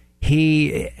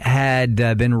he had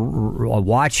been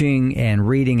watching and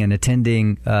reading and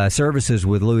attending services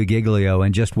with Louis Giglio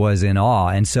and just was in awe.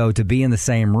 And so to be in the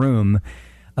same room,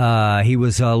 he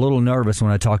was a little nervous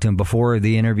when I talked to him before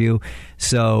the interview.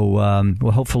 So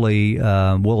well, hopefully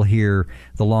we'll hear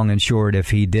the long and short if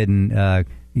he didn't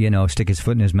stick his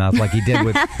foot in his mouth like he did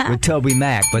with Toby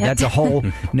Mac. But that's a whole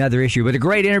another issue. But a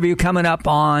great interview coming up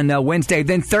on Wednesday.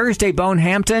 Then Thursday, Bone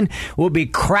Hampton will be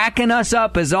cracking us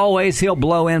up as always. He'll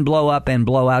blow in, blow up, and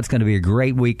blow out. It's going to be a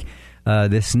great week.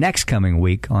 This next coming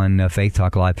week on Faith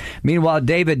Talk Live. Meanwhile,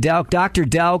 David Delk, Dr.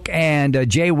 Delk, and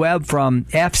Jay Webb from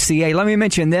FCA. Let me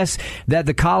mention this, that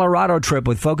the Colorado trip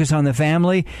with Focus on the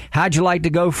Family, how'd you like to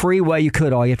go free? Well, you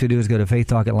could. All you have to do is go to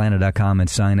faithtalkatlanta.com and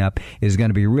sign up. It's going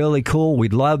to be really cool.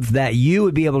 We'd love that you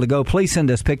would be able to go. Please send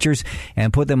us pictures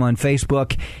and put them on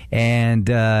Facebook, and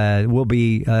we'll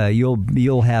be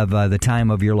you'll have the time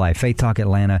of your life.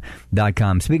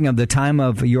 faithtalkatlanta.com. Speaking of the time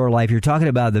of your life, you're talking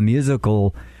about the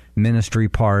musical ministry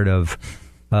part of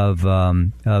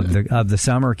the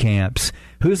summer camps.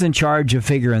 Who's in charge of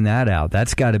figuring that out?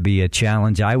 That's got to be a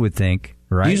challenge, I would think,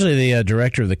 right? Usually the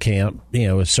director of the camp,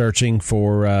 is searching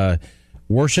for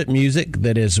worship music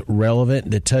that is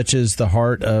relevant, that touches the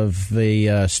heart of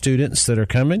the students that are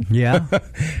coming. Yeah.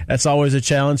 That's always a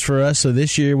challenge for us. So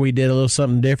this year we did a little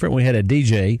something different. We had a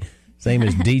DJ. His name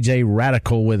is DJ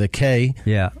Radical with a K.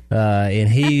 Yeah. And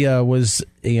he was,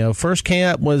 first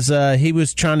camp was, he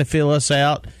was trying to fill us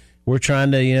out. We're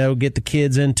trying to, get the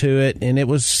kids into it. And it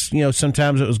was,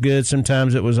 sometimes it was good,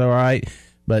 sometimes it was all right.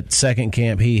 But second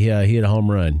camp, he hit a home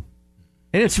run.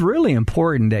 And it's really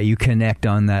important that you connect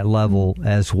on that level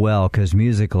as well, because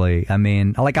musically, I'm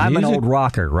an old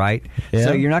rocker, right? Yeah.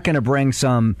 So you're not going to bring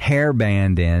some hair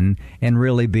band in and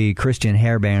really be Christian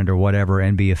hair band or whatever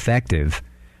and be effective.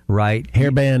 Right,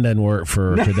 hairband doesn't work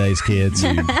for today's kids.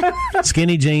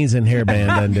 Skinny jeans and hairband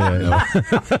doesn't do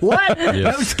it. What?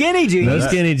 Yes. No skinny jeans. No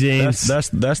skinny jeans.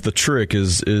 That's the trick.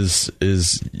 Is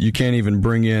you can't even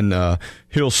bring in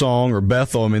Hillsong or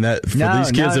Bethel. I mean, that for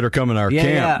these kids that are coming to our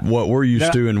camp, what we're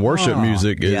used to in worship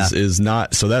music is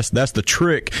not. So that's the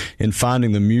trick in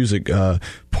finding the music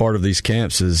part of these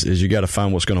camps is you got to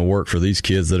find what's going to work for these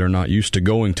kids that are not used to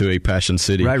going to a Passion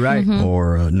City, right,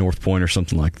 or North Point or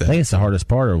something like that. I think it's the hardest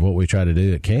part of what we try to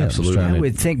do at camp. Absolutely, I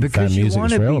would think, because you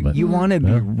want to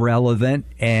be relevant,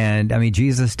 and I mean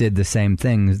Jesus did the same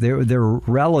things. There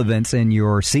relevance in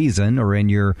your season or in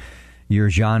your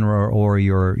genre or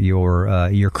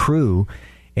your crew,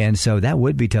 and so that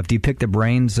would be tough. Do you pick the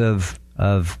brains of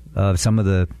some of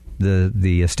the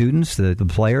students, the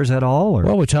players at all? Or?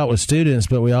 Well, we talk with students,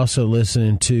 but we also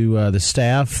listen to the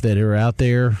staff that are out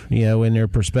there, in their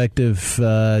respective,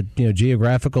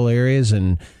 geographical areas,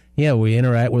 and we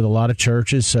interact with a lot of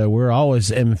churches. So we're always,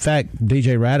 in fact,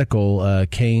 DJ Radical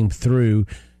came through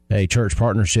a church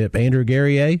partnership. Andrew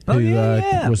Guerrier,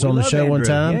 who was on the show one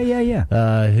time,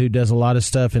 who does a lot of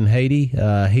stuff in Haiti.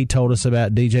 He told us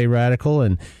about DJ Radical,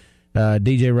 and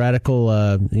DJ Radical,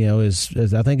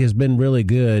 is I think has been really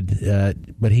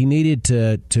good, but he needed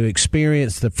to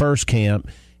experience the first camp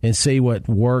and see what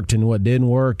worked and what didn't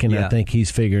work, and I think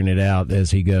he's figuring it out as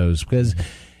he goes, because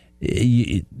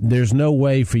there's no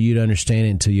way for you to understand it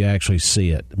until you actually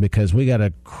see it, because we got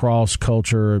a cross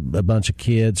culture, a bunch of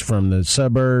kids from the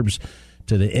suburbs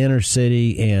to the inner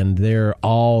city, and they're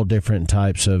all different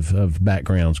types of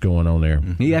backgrounds going on there.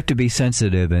 You have to be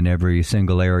sensitive in every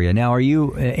single area. Now, are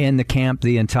you in the camp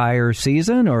the entire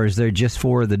season, or is there just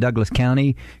for the Douglas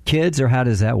County kids, or how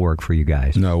does that work for you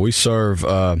guys? No, we serve.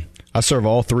 I serve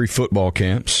all 3 football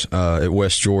camps at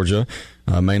West Georgia,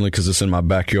 mainly because it's in my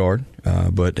backyard.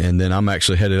 And then I'm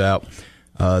actually headed out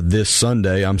this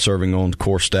Sunday. I'm serving on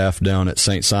core staff down at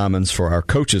St. Simon's for our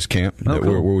coaches camp,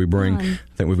 where we bring. I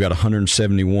think we've got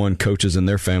 171 coaches and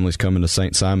their families coming to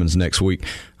St. Simon's next week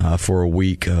for a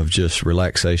week of just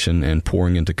relaxation and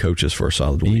pouring into coaches for a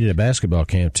solid week. You did a basketball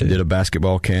camp too. I did a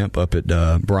basketball camp up at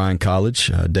Bryan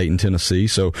College, Dayton, Tennessee.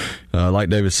 So, like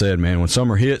David said, man, when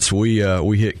summer hits, we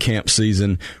hit camp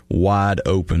season wide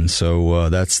open. So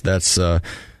that's.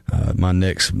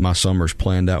 My summer's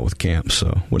planned out with camp,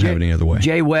 so wouldn't have it any other way.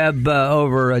 Jay Webb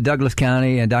over Douglas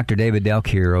County and Dr. David Delk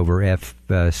here over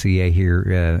FCA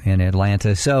here in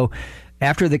Atlanta. So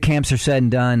After the camps are said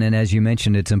and done, and as you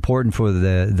mentioned, it's important for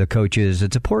the coaches,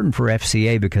 it's important for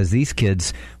FCA because these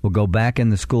kids will go back in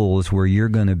the schools where you're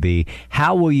going to be.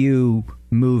 How will you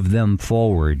move them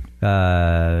forward?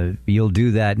 You'll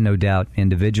do that, no doubt,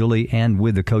 individually and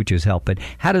with the coaches' help. But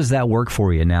how does that work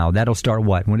for you now? That'll start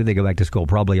what? When do they go back to school?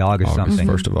 Probably August something.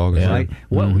 1st of August. Right?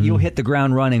 What, you'll hit the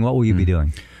ground running. What will you be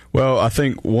doing? Well, I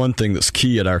think one thing that's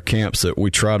key at our camps that we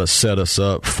try to set us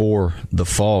up for the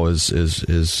fall is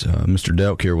Mr.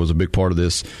 Delk here was a big part of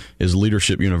this, is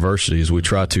Leadership Universities. We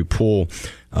try to pull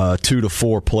 2 to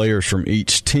 4 players from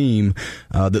each team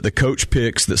that the coach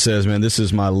picks that says, man, this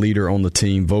is my leader on the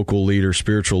team, vocal leader,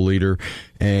 spiritual leader,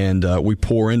 and we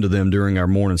pour into them during our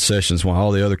morning sessions while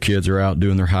all the other kids are out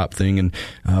doing their hype thing, and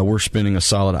we're spending a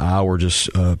solid hour just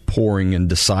pouring and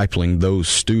discipling those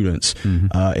students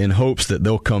in hopes that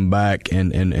they'll come back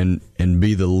and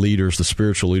be the leaders, the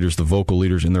spiritual leaders, the vocal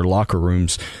leaders in their locker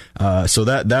rooms. So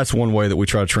that's one way that we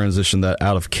try to transition that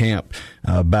out of camp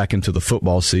back into the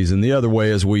football season. The other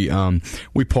way is we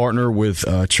partner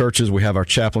with churches. We have our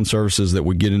chaplain services that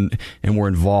we get in, and we're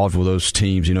involved with those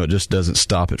teams. You know, it just doesn't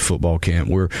stop at football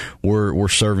camp. We're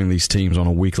serving these teams on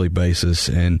a weekly basis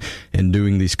and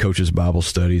doing these coaches' Bible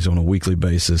studies on a weekly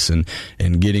basis and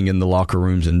getting in the locker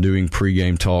rooms and doing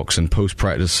pregame talks and post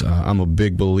practice. I'm a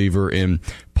big believer in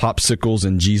popsicles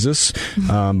and Jesus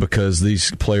because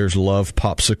these players love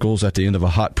popsicles at the end of a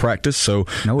hot practice. So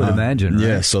I would imagine, right?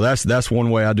 Yeah, so that's one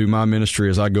way I do my ministry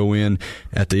is I go in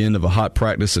at the end of a hot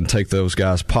practice and take those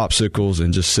guys popsicles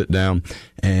and just sit down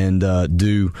and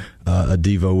do a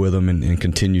Devo with them and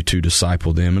continue to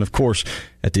disciple them. And of course,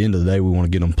 at the end of the day, we want to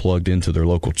get them plugged into their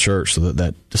local church so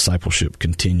that discipleship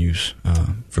continues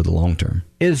for the long term.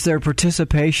 Is there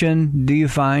participation, do you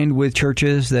find, with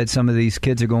churches that some of these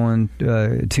kids are going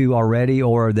to already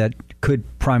or that could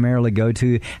primarily go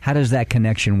to? How does that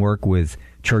connection work with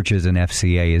churches and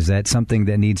FCA? Is that something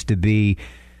that needs to be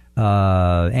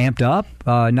amped up,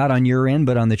 not on your end,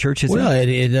 but on the church's end? Well,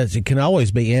 it can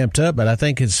always be amped up, but I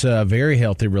think it's a very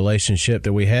healthy relationship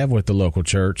that we have with the local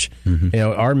church. You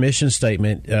know, our mission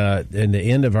statement, and the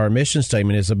end of our mission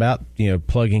statement is about,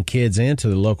 plugging kids into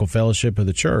the local fellowship of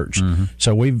the church.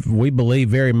 So we believe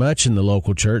very much in the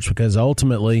local church because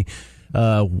ultimately,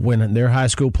 when their high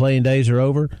school playing days are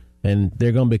over and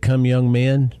they're going to become young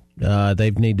men,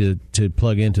 they need to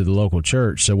plug into the local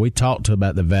church. So we talked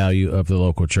about the value of the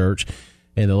local church,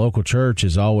 and the local church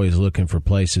is always looking for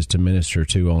places to minister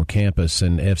to on campus,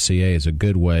 and FCA is a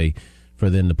good way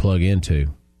for them to plug into.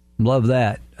 Love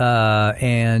that.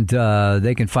 And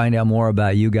they can find out more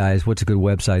about you guys. What's a good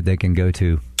website they can go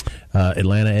to?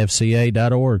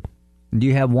 AtlantaFCA.org. Do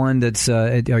you have one that's,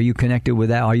 are you connected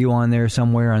with that? Are you on there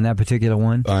somewhere on that particular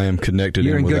one? I am connected.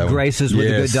 You're in good graces with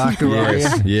a good doctor, are you?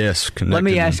 Yes, connected. Let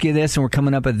me ask you this, and we're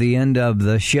coming up at the end of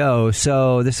the show.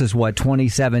 So this is what,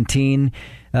 2017?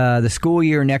 The school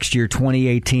year next year,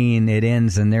 2018, it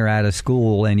ends and they're out of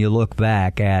school, and you look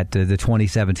back at the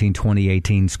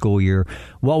 2017-2018 school year.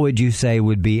 What would you say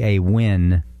would be a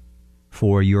win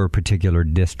for your particular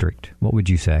district? What would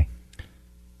you say?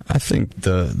 I think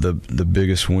the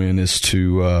biggest win is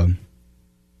to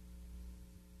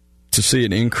see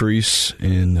an increase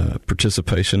in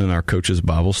participation in our coaches'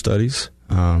 Bible studies.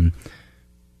 But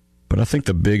I think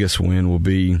the biggest win will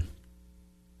be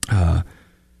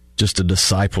just a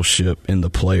discipleship in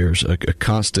the players, a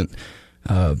constant.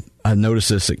 I noticed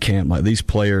this at camp. Like these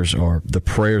players the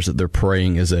prayers that they're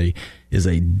praying is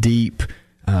a deep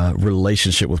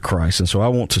relationship with Christ, and so I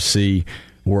want to see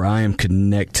where I am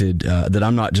connected, that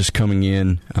I'm not just coming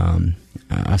in.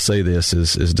 I say this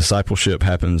is discipleship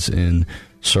happens in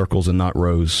circles and not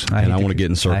rows, and I want to get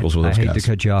in circles with those guys. I hate to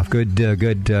cut you off. Good.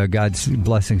 God's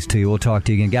blessings to you. We'll talk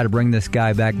to you again. Got to bring this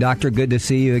guy back. Doctor, good to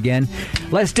see you again.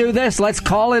 Let's do this. Let's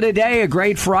call it a day. A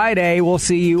great Friday. We'll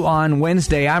see you on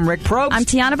Wednesday. I'm Rick Probst. I'm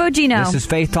Tiana Bogino. This is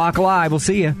Faith Talk Live. We'll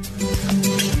see you.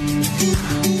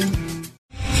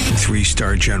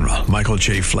 3-star General Michael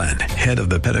J. Flynn, head of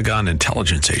the Pentagon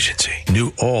Intelligence Agency,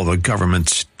 knew all the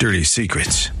government's dirty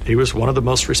secrets. He was one of the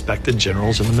most respected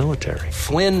generals in the military.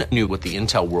 Flynn knew what the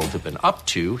intel world had been up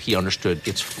to. He understood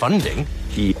its funding.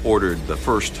 He ordered the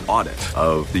first audit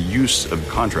of the use of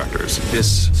contractors.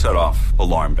 This set off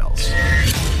alarm bells.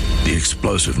 The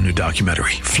explosive new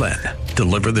documentary, Flynn,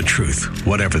 Deliver the Truth,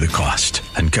 Whatever the Cost,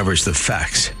 uncovers the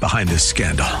facts behind this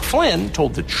scandal. Flynn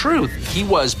told the truth. He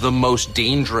was the most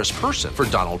dangerous person for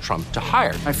Donald Trump to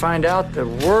hire. I find out the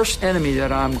worst enemy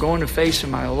that I'm going to face in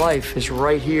my life is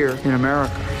right here in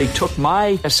America. They took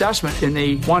my assessment and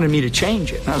they wanted me to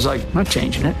change it. And I was like, I'm not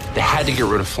changing it. They had to get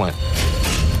rid of Flynn.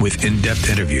 With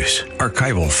in-depth interviews,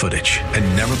 archival footage,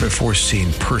 and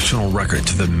never-before-seen personal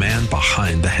records of the man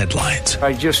behind the headlines.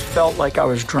 I just felt like I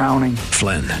was drowning.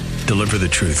 Flynn, deliver the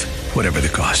truth, whatever the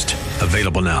cost.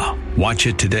 Available now. Watch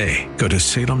it today. Go to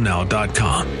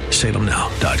salemnow.com.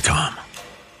 salemnow.com.